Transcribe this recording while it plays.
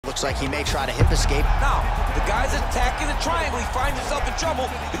Looks like he may try to hip escape. Now, the guy's attacking the triangle. He finds himself in trouble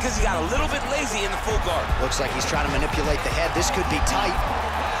because he got a little bit lazy in the full guard. Looks like he's trying to manipulate the head. This could be tight.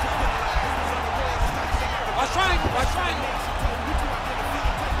 Watch triangle, watch triangle.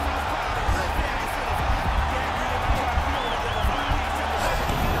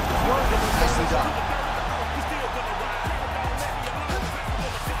 Nicely done.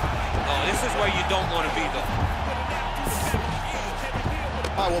 Oh, this is where you don't want to be, though.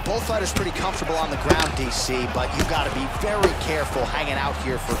 All right, well, both fighters pretty comfortable on the ground, DC, but you've got to be very careful hanging out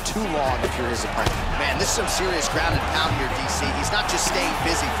here for too long if you're his opponent. Man, this is some serious ground and pound here, DC. He's not just staying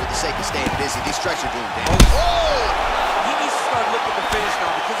busy for the sake of staying busy. These strikes are doing damage. Oh! He needs to start looking to finish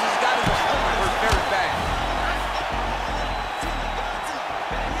now because he's got his opponent hurt very bad.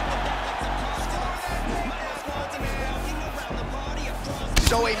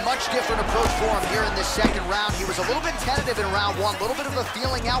 So a much different approach for him here in this second round. He was a little bit tentative in round one, a little bit of a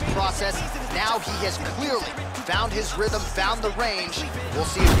feeling out process. Now he has clearly found his rhythm, found the range. We'll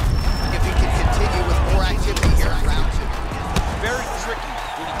see if he can continue with more activity here in round two. Very tricky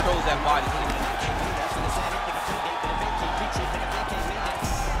when he throws that body kick.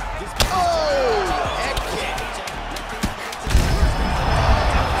 Oh, head kick.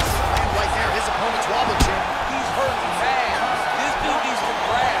 And right there, his opponent's wobbling chair. He's hurting bad. This dude needs to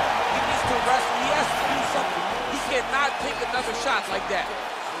grab. He needs to wrestle. He has to do something. He cannot take another shot like that.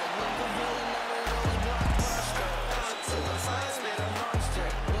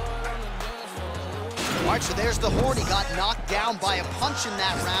 All right, so there's the horn. He got knocked down by a punch in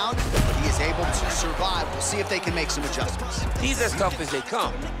that round, but he is able to survive. We'll see if they can make some adjustments. He's as tough as they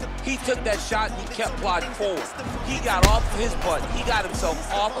come. He took that shot and he kept plodding forward. He got off of his butt. He got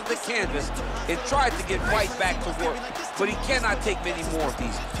himself off of the canvas and tried to get right back to work. But he cannot take many more of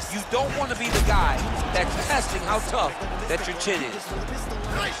these. You don't want to be the guy that's testing how tough that your chin is.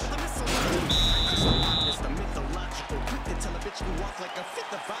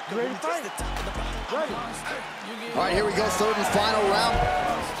 You ready to fight? Ready. All right, here we go, third and final round.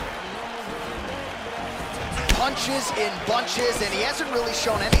 Punches in bunches, and he hasn't really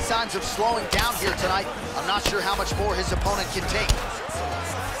shown any signs of slowing down here tonight. I'm not sure how much more his opponent can take.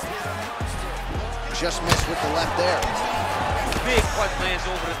 Just missed with the left there. Big punch lands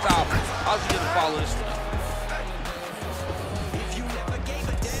over the top. How's he gonna follow this one?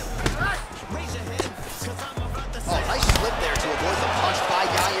 Oh, nice slip there to avoid the punch by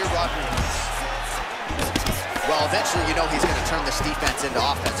Yair Rodriguez. Well, eventually, you know he's going to turn this defense into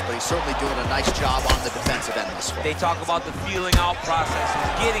offense, but he's certainly doing a nice job on the defensive end this one. They talk about the feeling out process.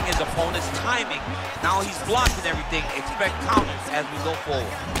 He's getting his opponent's timing. Now he's blocking everything. Expect counters as we go forward.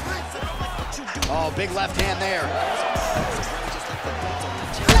 Oh, big left hand there.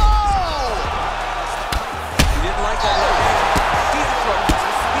 Whoa! You didn't like that left hand? He's in trouble.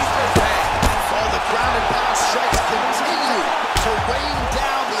 He's just bad. Oh, the ground and pound strikes continue to rain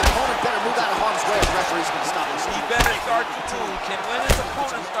down. The opponent better move out of harm's way. The referee's going to stop this. He better start to move. And when his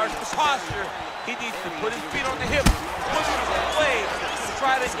opponent starts to posture, he needs to put his feet on the hip, push his away,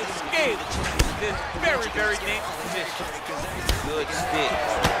 try to escape this very, very dangerous position. Good stick.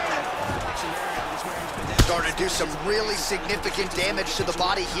 Starting to do some really significant damage to the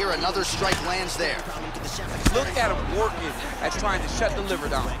body here. Another strike lands there. Look at him working at trying to shut the liver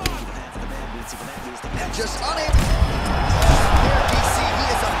down. Just unable. Here, DC, he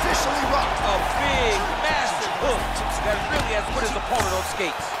is officially rocked. A big, massive hook that really has put his opponent on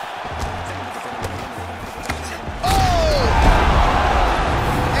skates. Oh!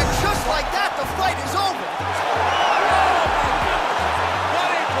 And just like that, the fight is over. What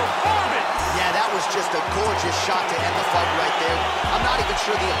a performance! Yeah, that was just a gorgeous shot to end the fight right there. I'm not even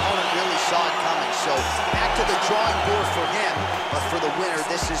sure the opponent really saw it coming, so back to the drawing board for him. But for the winner,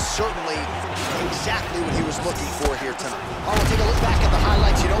 this is certainly exactly what he was looking for here tonight. All right, we'll take a look back at the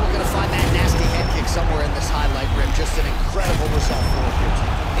highlights. You know we're going to find that nasty head kick somewhere in this highlight reel. Just an incredible result for him here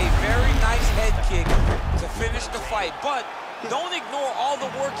tonight. A very nice head kick to finish the fight, but don't ignore all the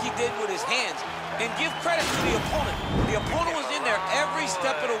work he did with his hands. And give credit to the opponent. The opponent was in there every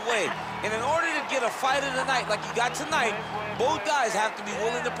step of the way. And in order to get a fight of the night like he got tonight, both guys have to be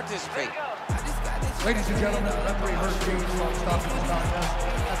willing to participate. Ladies and gentlemen, referee Herb Dean will stop the contest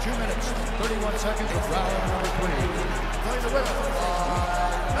at 2 minutes, 31 seconds of round number 3. Playing the winner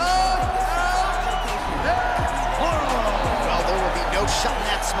Well, there will be no shutting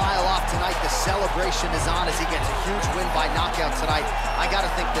that smile off tonight. The celebration is on as he gets a huge win by knockout tonight. I got to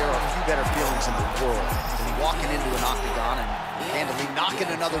think there are a few better feelings in the world than walking into an octagon and handily knocking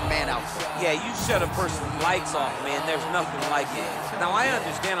another man out. Yeah, you shut a person's lights off, man. There's nothing like it. Now, I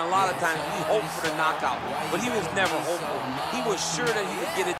understand a lot of times we hope for the knockout, but he was never hopeful. He was sure that he would get it